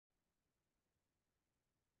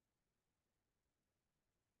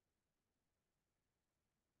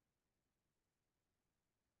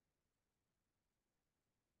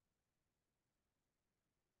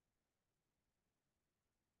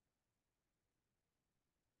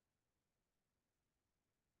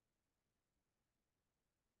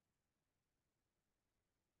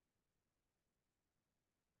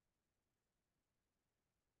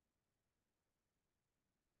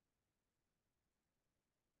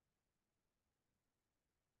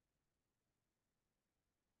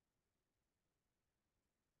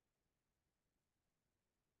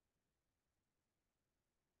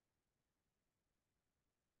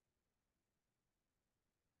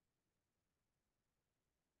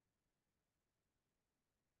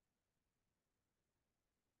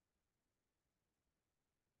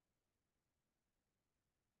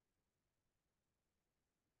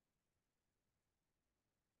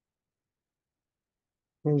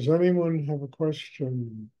Does anyone have a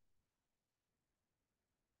question?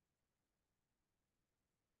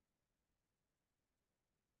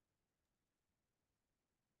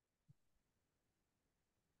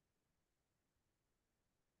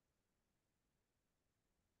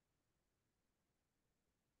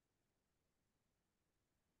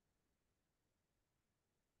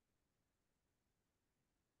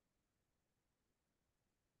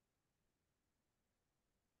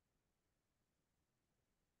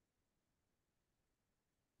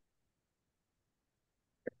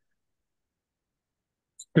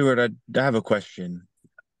 Stuart, I have a question.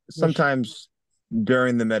 Yes. Sometimes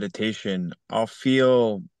during the meditation, I'll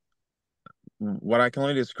feel what I can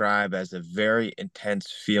only describe as a very intense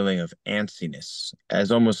feeling of antsiness,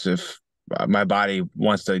 as almost if my body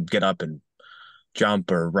wants to get up and jump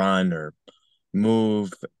or run or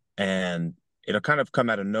move, and it'll kind of come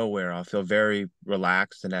out of nowhere. I'll feel very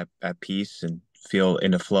relaxed and at peace and feel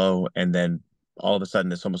in a flow, and then all of a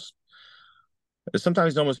sudden it's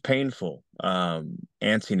sometimes almost painful.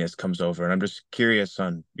 Antsiness comes over, and I'm just curious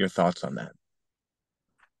on your thoughts on that.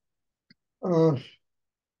 Uh,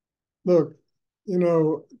 Look,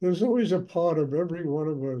 there's always a part of every one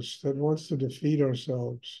of us that wants to defeat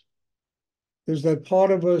ourselves. There's that part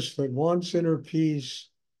of us that wants inner peace,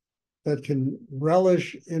 that can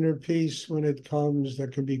relish inner peace when it comes,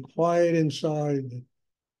 that can be quiet inside.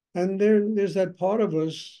 And there's that part of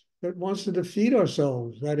us that wants to defeat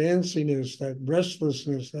ourselves, that antsiness, that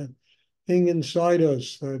restlessness, that thing inside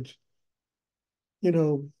us that,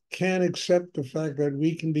 can't accept the fact that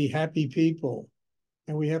we can be happy people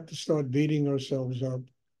and we have to start beating ourselves up.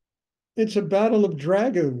 It's a battle of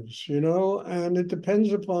dragons, and it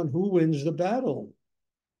depends upon who wins the battle.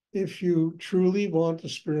 If you truly want a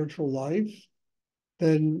spiritual life,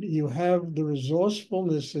 then you have the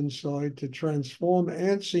resourcefulness inside to transform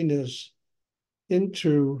antsiness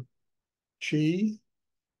into chi,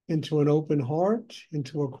 into an open heart,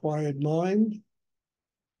 into a quiet mind.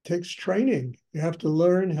 It takes training. You have to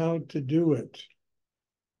learn how to do it.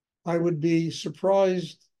 I would be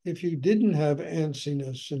surprised if you didn't have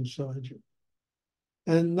antsiness inside you.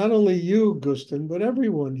 And not only you, Gustin, but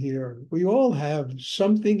everyone here, we all have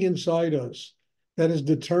something inside us that is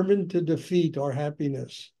determined to defeat our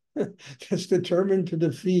happiness, that's determined to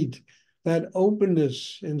defeat that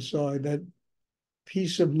openness inside, that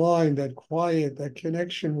peace of mind, that quiet, that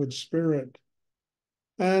connection with spirit.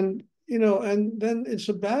 And then it's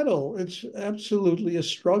a battle. It's absolutely a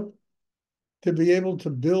struggle to be able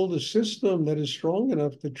to build a system that is strong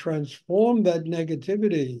enough to transform that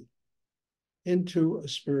negativity into a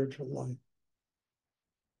spiritual life.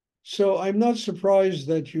 So I'm not surprised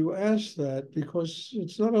that you asked that because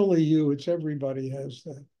it's not only you, it's everybody has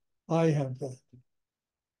that. I have that.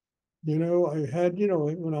 I had,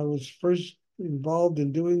 when I was first involved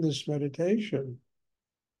in doing this meditation,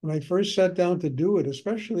 when I first sat down to do it,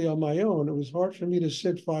 especially on my own, it was hard for me to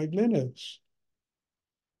sit 5 minutes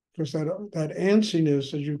because that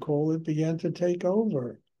antsiness, as you call it, began to take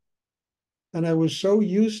over. And I was so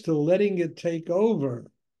used to letting it take over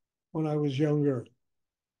when I was younger.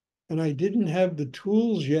 And I didn't have the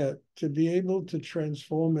tools yet to be able to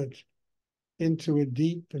transform it into a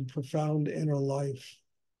deep and profound inner life.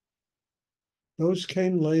 Those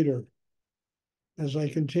came later as I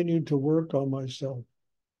continued to work on myself.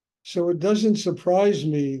 So it doesn't surprise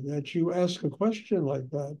me that you ask a question like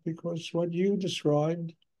that because what you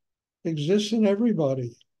described exists in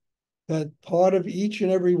everybody. That part of each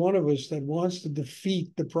and every one of us that wants to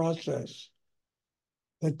defeat the process,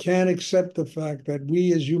 that can't accept the fact that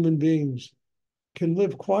we as human beings can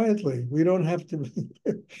live quietly. We don't have to,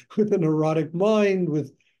 with an erotic mind,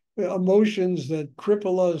 with emotions that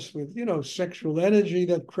cripple us, with, sexual energy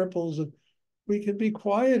that cripples it. We can be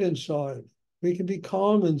quiet inside. We can be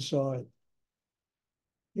calm inside.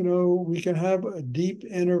 We can have a deep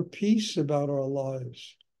inner peace about our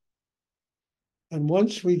lives. And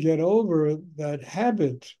once we get over that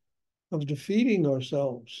habit of defeating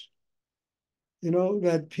ourselves,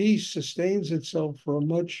 that peace sustains itself for a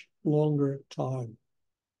much longer time.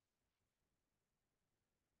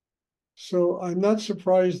 So I'm not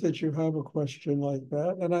surprised that you have a question like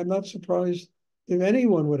that. And I'm not surprised if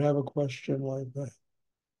anyone would have a question like that.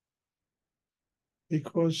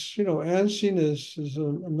 Because, antsiness is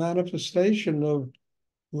a manifestation of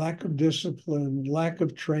lack of discipline, lack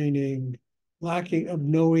of training, lacking of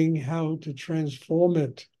knowing how to transform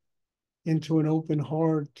it into an open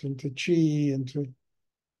heart, into chi, into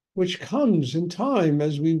which comes in time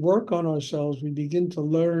as we work on ourselves, we begin to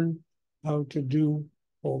learn how to do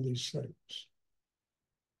all these things.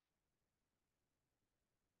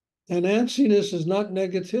 And antsiness is not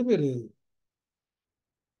negativity.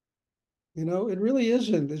 It really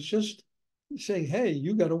isn't. It's just saying, hey,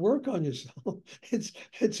 you got to work on yourself.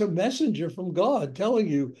 It's a messenger from God telling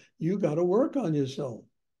you you got to work on yourself.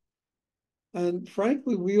 And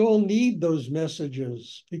frankly, we all need those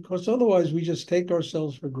messages because otherwise we just take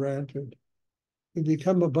ourselves for granted. We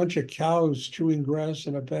become a bunch of cows chewing grass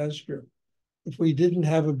in a pasture if we didn't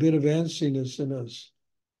have a bit of antsiness in us.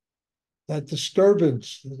 That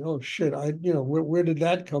disturbance, oh shit, where did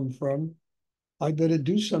that come from? I better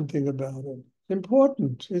do something about it.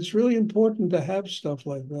 Important. It's really important to have stuff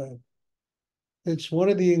like that. It's one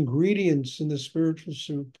of the ingredients in the spiritual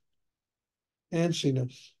soup,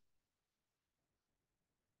 antsiness.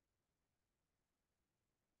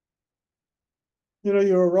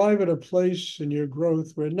 You arrive at a place in your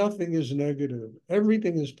growth where nothing is negative,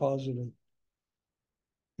 everything is positive.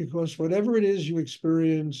 Because whatever it is you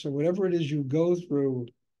experience and whatever it is you go through,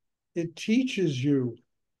 it teaches you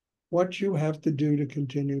what you have to do to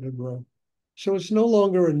continue to grow. So it's no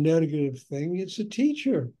longer a negative thing, it's a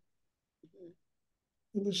teacher.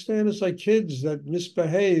 Understand, it's like kids that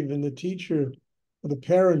misbehave and the teacher or the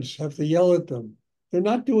parents have to yell at them. They're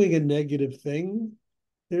not doing a negative thing.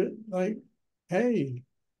 They're like, hey,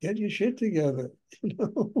 get your shit together. You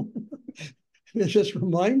know, they're just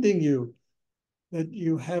reminding you that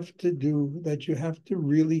you have to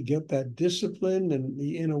really get that discipline and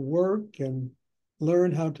the inner work and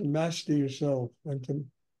learn how to master yourself and to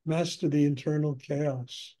master the internal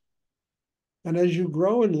chaos. And as you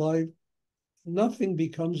grow in life, nothing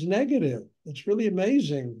becomes negative. It's really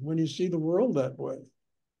amazing when you see the world that way.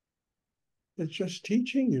 It's just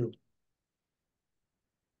teaching you.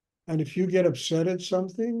 And if you get upset at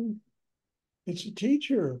something, it's a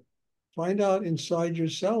teacher. Find out inside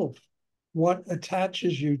yourself what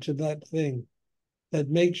attaches you to that thing that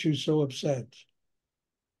makes you so upset.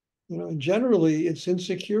 And generally it's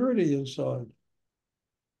insecurity inside.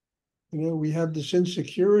 We have this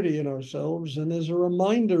insecurity in ourselves, and there's a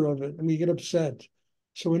reminder of it, and we get upset.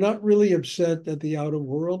 So we're not really upset at the outer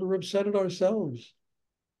world, we're upset at ourselves.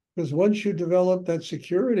 Because once you develop that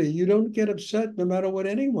security, you don't get upset no matter what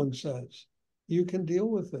anyone says. You can deal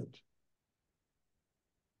with it.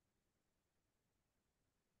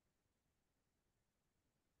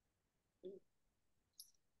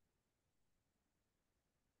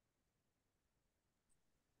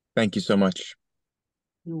 Thank you so much.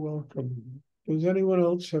 You're welcome. Does anyone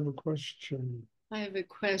else have a question? I have a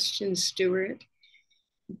question, Stuart.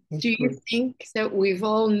 That's Do you great. think that we've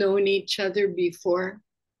all known each other before?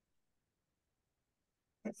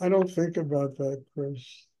 I don't think about that,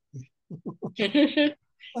 Chris.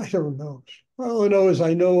 I don't know. All I know is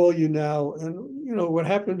I know all you now, and what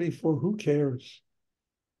happened before, who cares?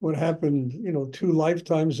 What happened, 2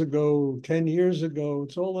 lifetimes ago, 10 years ago,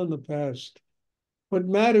 it's all in the past. What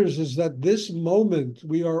matters is that this moment,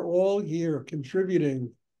 we are all here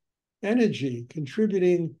contributing energy,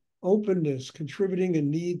 contributing openness, contributing a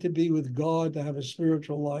need to be with God, to have a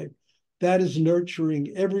spiritual life. That is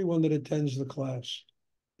nurturing everyone that attends the class.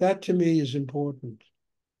 That to me is important.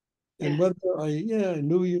 And Yeah. whether I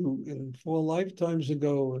knew you in 4 lifetimes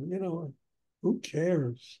ago, and who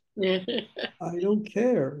cares? I don't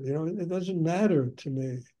care. It doesn't matter to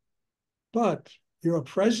me. But your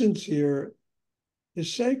presence here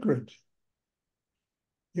is sacred.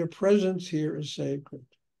 Your presence here is sacred.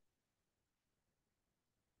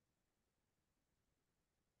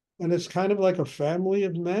 And it's kind of like a family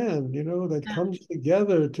of man, that comes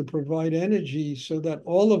together to provide energy so that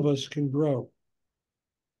all of us can grow.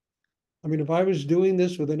 I mean, if I was doing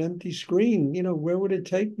this with an empty screen, where would it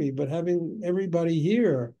take me? But having everybody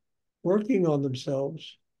here working on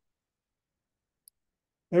themselves,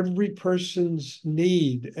 every person's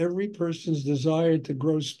need, every person's desire to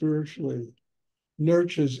grow spiritually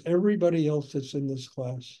nurtures everybody else that's in this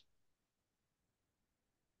class.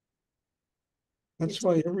 That's It's,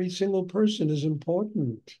 why every single person is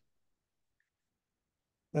important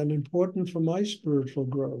and important for my spiritual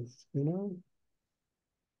growth.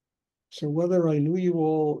 So whether I knew you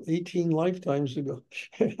all 18 lifetimes ago,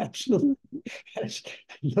 it absolutely has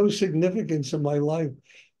no significance in my life.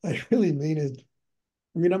 I really mean it.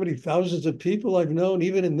 I mean, how many thousands of people I've known,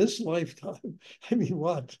 even in this lifetime? I mean,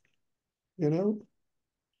 what? You know?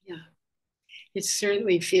 yeah, it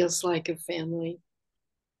certainly feels like a family.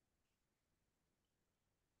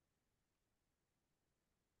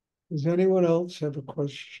 Does anyone else have a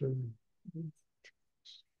question?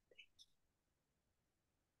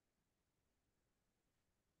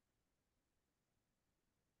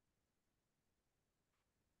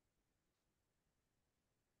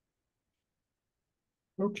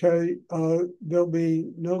 Okay, there'll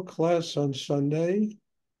be no class on Sunday.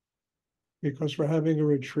 because we're having a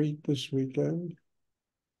retreat this weekend.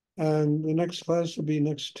 And the next class will be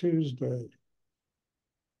next Tuesday.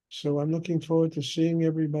 So I'm looking forward to seeing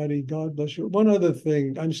everybody. God bless you. One other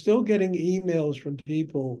thing, I'm still getting emails from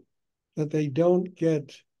people that they don't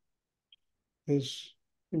get this,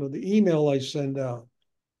 the email I send out,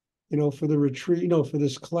 for the retreat, for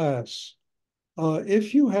this class.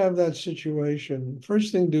 If you have that situation,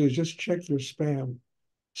 first thing to do is just check your spam.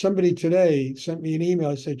 Somebody today sent me an email.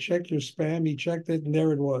 I said, check your spam. He checked it, and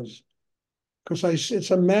there it was. Because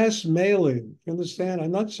it's a mass mailing. You understand?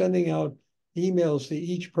 I'm not sending out emails to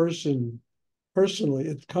each person personally.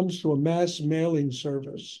 It comes to a mass mailing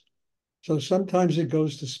service. So sometimes it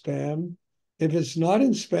goes to spam. If it's not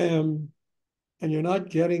in spam and you're not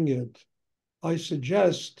getting it,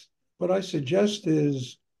 what I suggest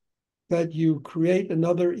is that you create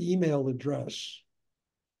another email address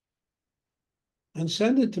and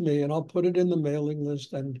send it to me, and I'll put it in the mailing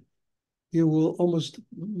list, and you will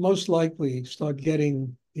most likely start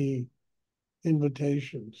getting the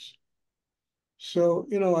invitations. So,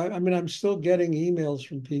 I mean, I'm still getting emails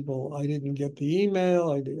from people. I didn't get the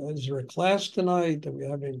email. Is there a class tonight? Are we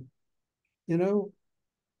having, you know?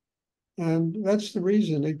 And that's the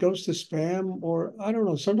reason. It goes to spam, or I don't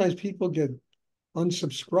know. Sometimes people get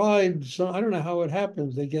unsubscribed. So I don't know how it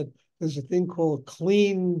happens. There's a thing called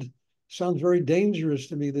cleaned. Sounds very dangerous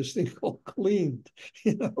to me, this thing called cleaned,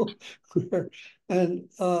 where, and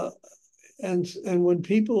and when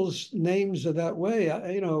people's names are that way,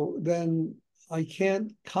 then I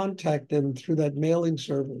can't contact them through that mailing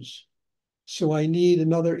service. So I need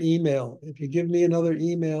another email. If you give me another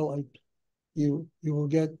email, you will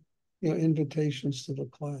get invitations to the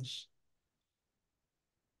class.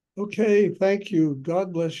 Okay, thank you.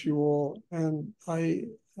 God bless you all. And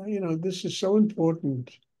this is so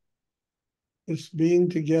important. This being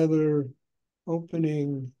together,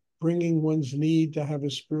 opening, bringing one's need to have a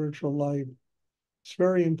spiritual life. It's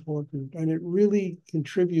very important. And it really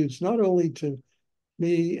contributes not only to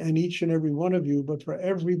me and each and every one of you, but for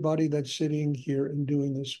everybody that's sitting here and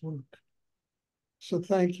doing this work. So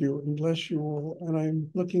thank you and bless you all. And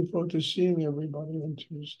I'm looking forward to seeing everybody on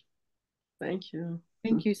Tuesday. Thank you.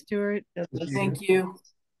 Thank you, Stuart. Thank you.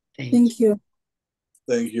 Thank you.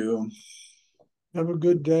 Thank you. Have a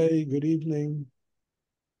good day, good evening.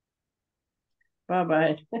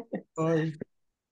 Bye-bye. Bye.